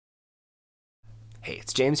Hey,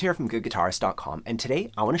 it's James here from GoodGuitarist.com, and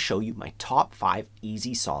today I want to show you my top 5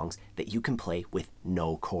 easy songs that you can play with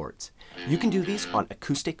no chords. You can do these on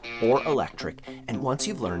acoustic or electric, and once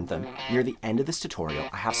you've learned them, near the end of this tutorial,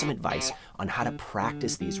 I have some advice on how to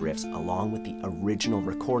practice these riffs along with the original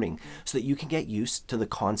recording so that you can get used to the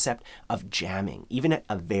concept of jamming, even at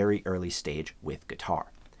a very early stage with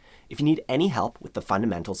guitar. If you need any help with the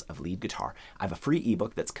fundamentals of lead guitar, I have a free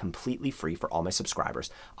ebook that's completely free for all my subscribers.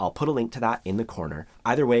 I'll put a link to that in the corner.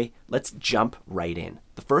 Either way, let's jump right in.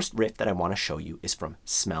 The first riff that I want to show you is from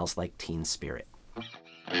Smells Like Teen Spirit.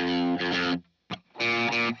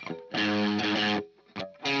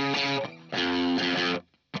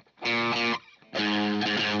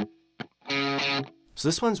 So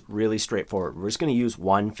this one's really straightforward. We're just going to use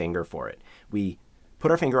one finger for it. We put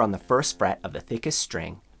our finger on the first fret of the thickest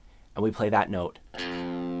string, and we play that note.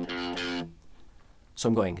 So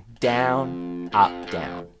I'm going down, up,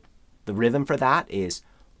 down. The rhythm for that is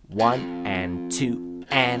 1 and 2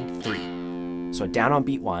 and 3. So a down on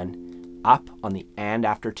beat 1, up on the and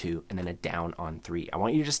after 2, and then a down on 3. I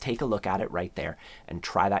want you to just take a look at it right there and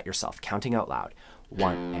try that yourself, counting out loud.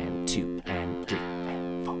 1 and 2 and 3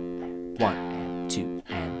 and 4. 1 and 2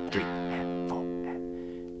 and 3 and 4.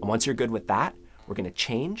 And once you're good with that, we're going to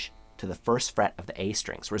change to the first fret of the A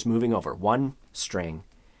string. So we're just moving over one string,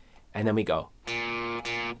 and then we go.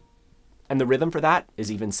 And the rhythm for that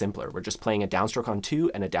is even simpler. We're just playing a downstroke on 2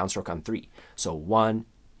 and a downstroke on 3. So 1,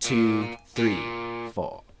 2, 3,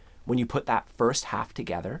 4. When you put that first half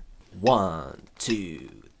together, 1,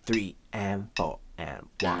 2, 3, and 4, and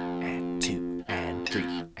 1, and 2, and 3,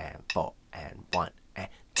 and 4, and 1, and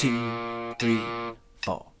 2, 3,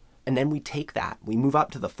 4. And then we take that, we move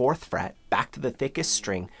up to the 4th fret, back to the thickest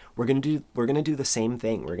string. We're gonna do the same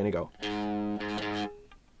thing. We're gonna go.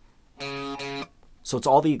 So it's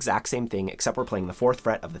all the exact same thing, except we're playing the 4th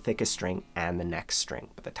fret of the thickest string and the next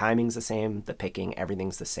string. But the timing's the same, the picking,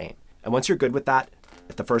 everything's the same. And once you're good with that,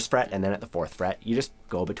 at the 1st fret and then at the 4th fret, you just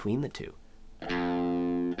go between the two.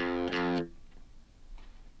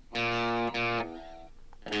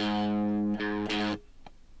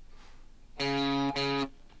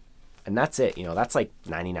 And that's it, that's like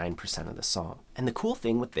 99% of the song. And the cool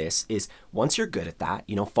thing with this is once you're good at that,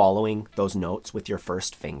 following those notes with your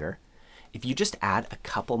first finger, if you just add a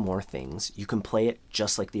couple more things, you can play it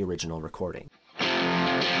just like the original recording.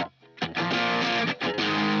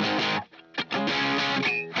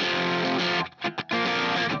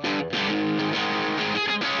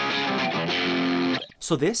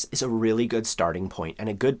 So this is a really good starting point and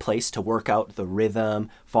a good place to work out the rhythm,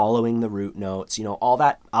 following the root notes, all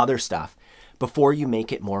that other stuff before you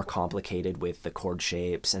make it more complicated with the chord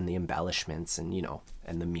shapes and the embellishments and,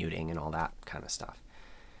 and the muting and all that kind of stuff.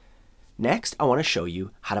 Next, I want to show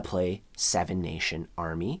you how to play Seven Nation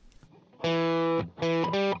Army.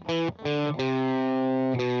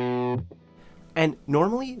 And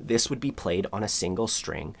normally this would be played on a single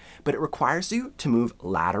string, but it requires you to move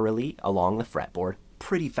laterally along the fretboard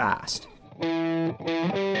pretty fast. The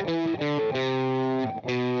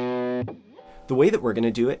way that we're going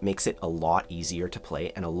to do it makes it a lot easier to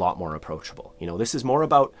play and a lot more approachable. This is more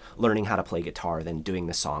about learning how to play guitar than doing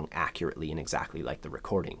the song accurately and exactly like the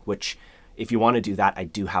recording, which if you want to do that, I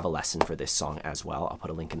do have a lesson for this song as well. I'll put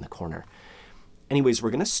a link in the corner. Anyways, we're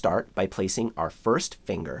going to start by placing our first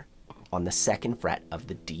finger on the 2nd fret of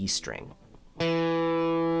the D string.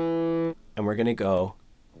 And we're going to go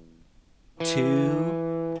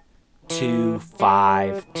 2, 2,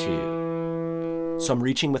 5, 2. So I'm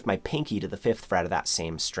reaching with my pinky to the 5th fret of that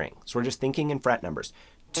same string. So we're just thinking in fret numbers.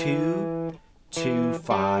 2, 2,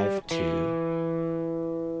 5,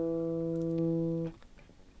 2.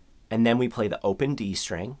 And then we play the open D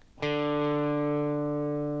string.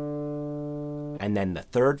 And then the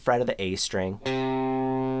 3rd fret of the A string.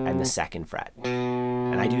 And the 2nd fret.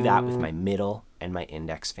 And I do that with my middle and my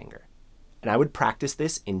index finger. And I would practice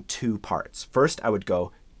this in 2 parts. First, I would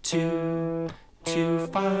go 2, 2,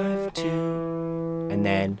 5, 2, and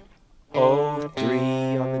then 0, 3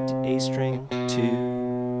 on the A string,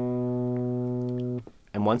 2.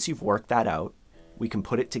 And once you've worked that out, we can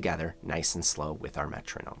put it together nice and slow with our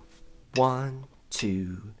metronome. 1,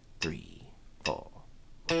 2, 3, 4.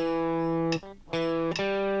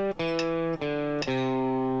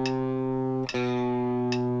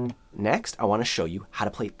 Next, I want to show you how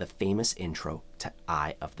to play the famous intro to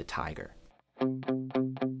Eye of the Tiger.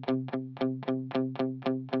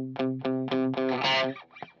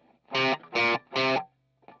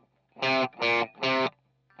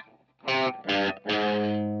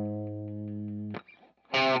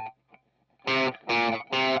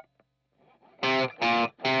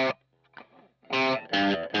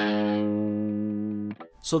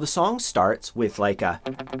 So the song starts with like that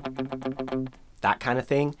kind of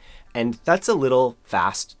thing, and that's a little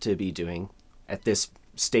fast to be doing at this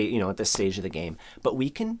stage, at this stage of the game. But we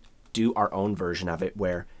can do our own version of it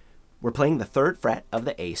where we're playing the 3rd fret of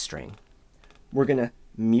the A string. We're gonna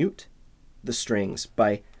mute the strings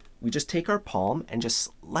by, we just take our palm and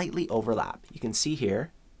just slightly overlap. You can see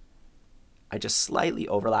here, I just slightly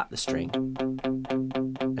overlap the string,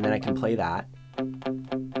 and then I can play that.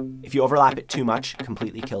 If you overlap it too much, it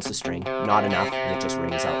completely kills the string. Not enough, and it just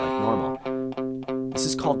rings out like normal. This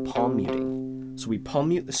is called palm muting. So we palm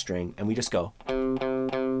mute the string, and we just go,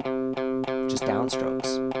 just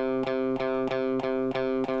downstrokes.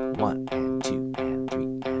 1 and 2 and 3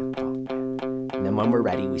 and 4. And then when we're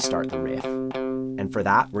ready, we start the riff. And for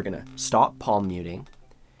that, we're gonna stop palm muting,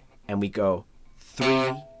 and we go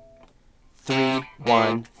 3, 3,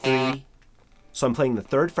 1, 3. So I'm playing the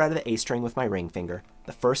 3rd fret of the A string with my ring finger,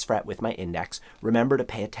 the 1st fret with my index. Remember to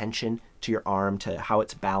pay attention to your arm, to how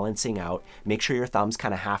it's balancing out. Make sure your thumb's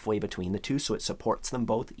kind of halfway between the two so it supports them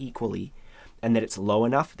both equally, and that it's low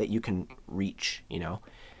enough that you can reach,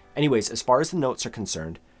 Anyways, as far as the notes are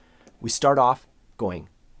concerned, we start off going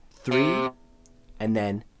 3, and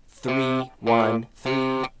then 3, 1, 3,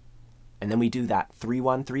 and then we do that 3,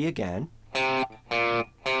 1, 3 again.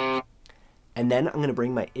 And then I'm going to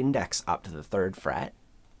bring my index up to the 3rd fret.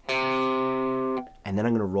 And then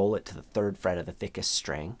I'm going to roll it to the 3rd fret of the thickest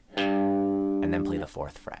string. And then play the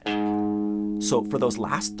 4th fret. So for those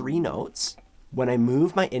last 3 notes, when I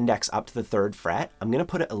move my index up to the 3rd fret, I'm going to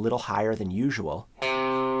put it a little higher than usual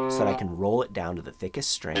so that I can roll it down to the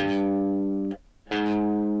thickest string.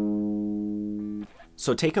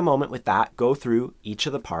 So take a moment with that, go through each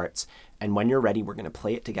of the parts, and when you're ready, we're going to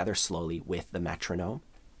play it together slowly with the metronome.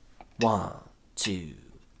 1, 2,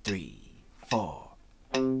 3, 4.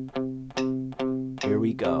 Here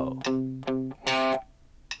we go.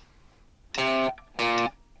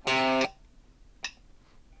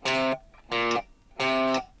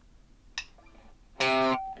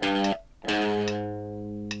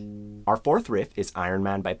 Our 4th riff is Iron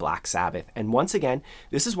Man by Black Sabbath, and once again,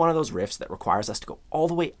 this is one of those riffs that requires us to go all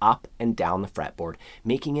the way up and down the fretboard,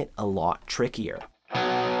 making it a lot trickier.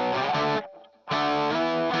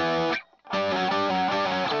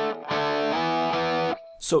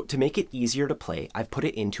 So to make it easier to play, I've put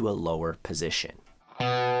it into a lower position.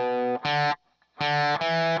 So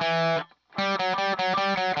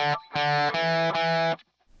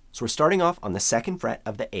we're starting off on the 2nd fret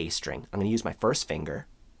of the A string. I'm going to use my 1st finger.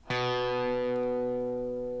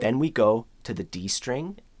 Then we go to the D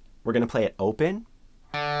string. We're going to play it open.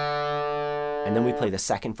 And then we play the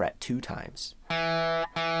 2nd fret 2 times.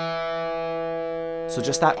 So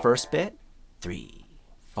just that first bit. 3,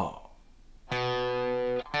 4.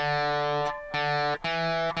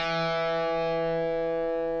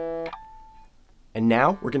 And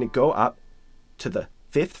now we're going to go up to the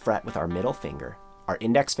 5th fret with our middle finger. Our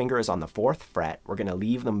index finger is on the 4th fret. We're going to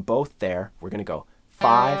leave them both there. We're going to go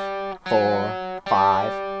 5, 4,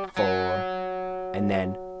 5, 4, and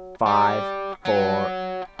then 5,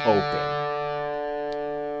 4, open.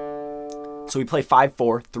 So we play 5,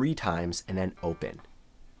 4 3 times and then open.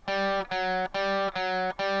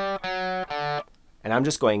 And I'm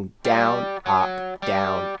just going down, up,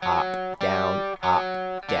 down, up, down,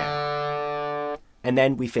 up, down. And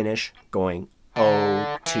then we finish going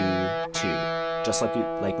 0, 2, 2, just like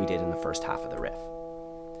we did in the first half of the riff.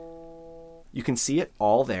 You can see it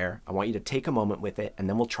all there. I want you to take a moment with it, and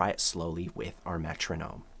then we'll try it slowly with our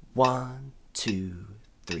metronome. 1, 2,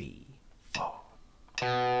 3, 4.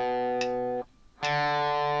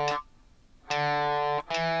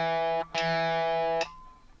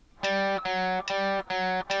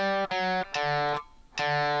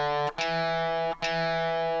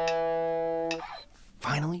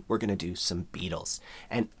 Finally, we're going to do some Beatles,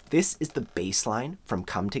 and this is the bass line from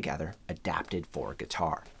Come Together, adapted for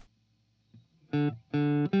guitar.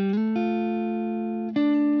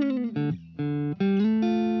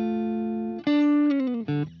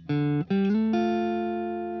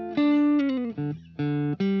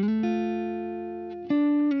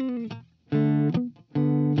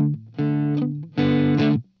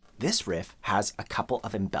 This riff has a couple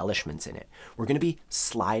of embellishments in it. We're going to be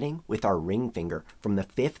sliding with our ring finger from the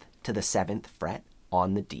 5th to the 7th fret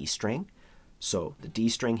on the D string. So the D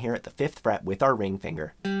string here at the 5th fret with our ring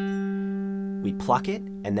finger. We pluck it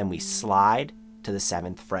and then we slide to the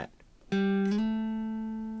 7th fret.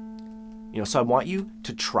 So I want you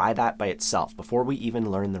to try that by itself before we even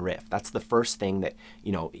learn the riff. That's the first thing that,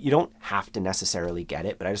 you don't have to necessarily get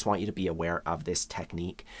it, but I just want you to be aware of this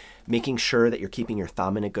technique. Making sure that you're keeping your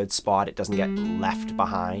thumb in a good spot. It doesn't get left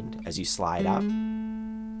behind as you slide up.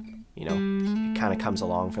 You know, it kind of comes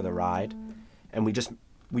along for the ride, and we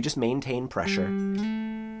just maintain pressure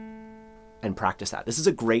and practice that. This is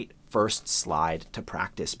a great first slide to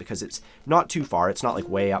practice because it's not too far. It's not like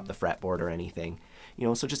way up the fretboard or anything, you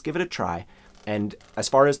know, so just give it a try. And as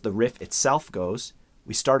far as the riff itself goes,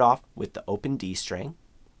 we start off with the open D string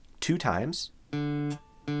 2 times, and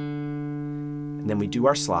then we do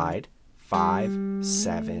our slide 5,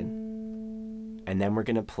 7, and then we're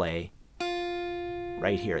going to play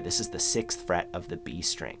right here. This is the 6th fret of the B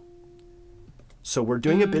string. So we're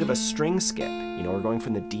doing a bit of a string skip. You know, we're going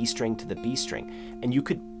from the D string to the B string. And you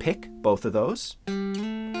could pick both of those,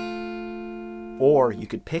 or you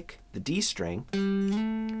could pick the D string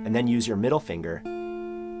and then use your middle finger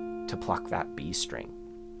to pluck that B string.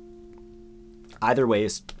 Either way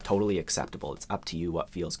is totally acceptable. It's up to you what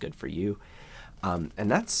feels good for you. And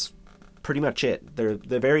that's pretty much it.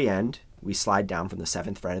 The very end, we slide down from the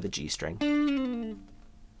 7th fret of the G string.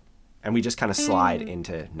 And we just kind of slide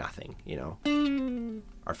into nothing, you know.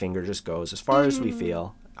 Our finger just goes as far as we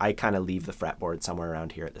feel. I kind of leave the fretboard somewhere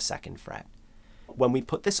around here at the 2nd fret. When we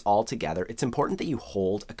put this all together, it's important that you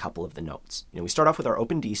hold a couple of the notes. You know, we start off with our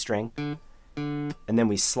open D string, and then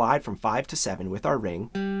we slide from 5 to 7 with our ring,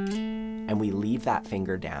 and we leave that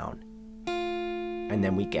finger down. And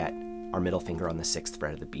then we get our middle finger on the 6th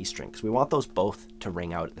fret of the B string, because we want those both to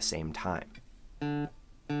ring out at the same time.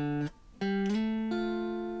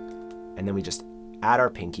 And then we just add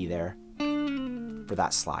our pinky there for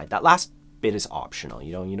that slide. That last bit is optional.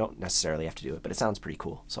 You know, you don't necessarily have to do it, but it sounds pretty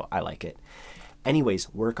cool, so I like it.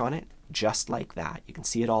 Anyways, work on it just like that. You can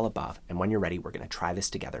see it all above. And when you're ready, we're going to try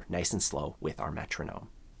this together nice and slow with our metronome.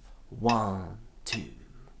 1, 2,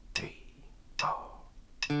 3,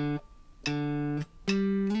 4.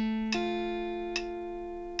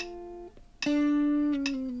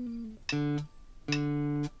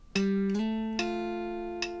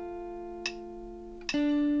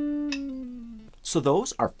 So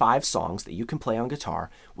those are 5 songs that you can play on guitar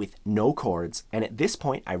with no chords, and at this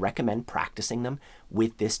point I recommend practicing them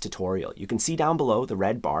with this tutorial. You can see down below the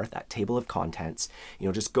red bar, that table of contents. You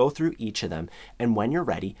know, just go through each of them, and when you're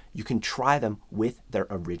ready, you can try them with their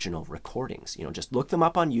original recordings. You know, just look them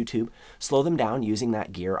up on YouTube, slow them down using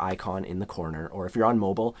that gear icon in the corner, or if you're on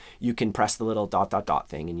mobile, you can press the little ...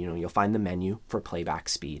 thing, and you know, you'll find the menu for playback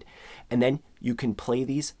speed. And then you can play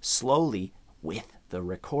these slowly with the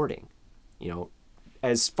recording. You know,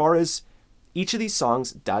 as far as each of these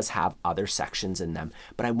songs does have other sections in them,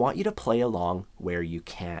 but I want you to play along where you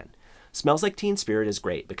can. Smells Like Teen Spirit is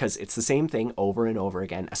great because it's the same thing over and over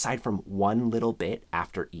again, aside from one little bit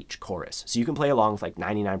after each chorus. So you can play along with like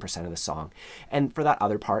 99% of the song. And for that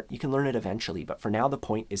other part, you can learn it eventually. But for now, the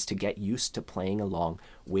point is to get used to playing along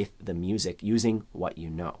with the music using what you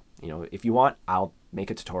know. You know, if you want, I'll make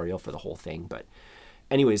a tutorial for the whole thing. But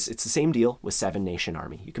anyways, it's the same deal with 7 Nation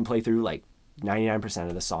Army. You can play through like 99%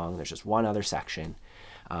 of the song. There's just one other section.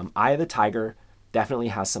 Eye of the Tiger definitely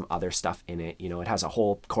has some other stuff in it. You know, it has a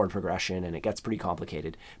whole chord progression and it gets pretty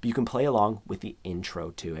complicated, but you can play along with the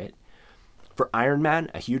intro to it. For Iron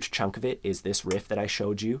Man, a huge chunk of it is this riff that I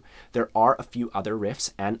showed you. There are a few other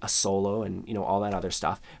riffs and a solo and, you know, all that other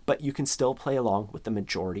stuff, but you can still play along with the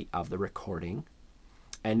majority of the recording.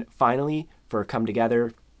 And finally, for Come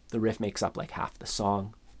Together, the riff makes up like half the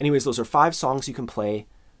song. Anyways, those are 5 songs you can play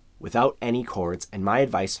without any chords, and my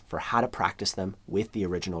advice for how to practice them with the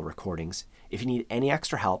original recordings. If you need any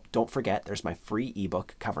extra help, don't forget there's my free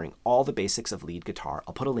ebook covering all the basics of lead guitar.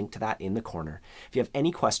 I'll put a link to that in the corner. If you have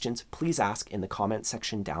any questions, please ask in the comment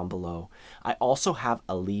section down below. I also have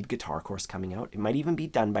a lead guitar course coming out. It might even be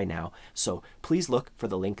done by now, so please look for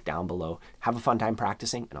the link down below. Have a fun time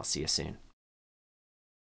practicing, and I'll see you soon.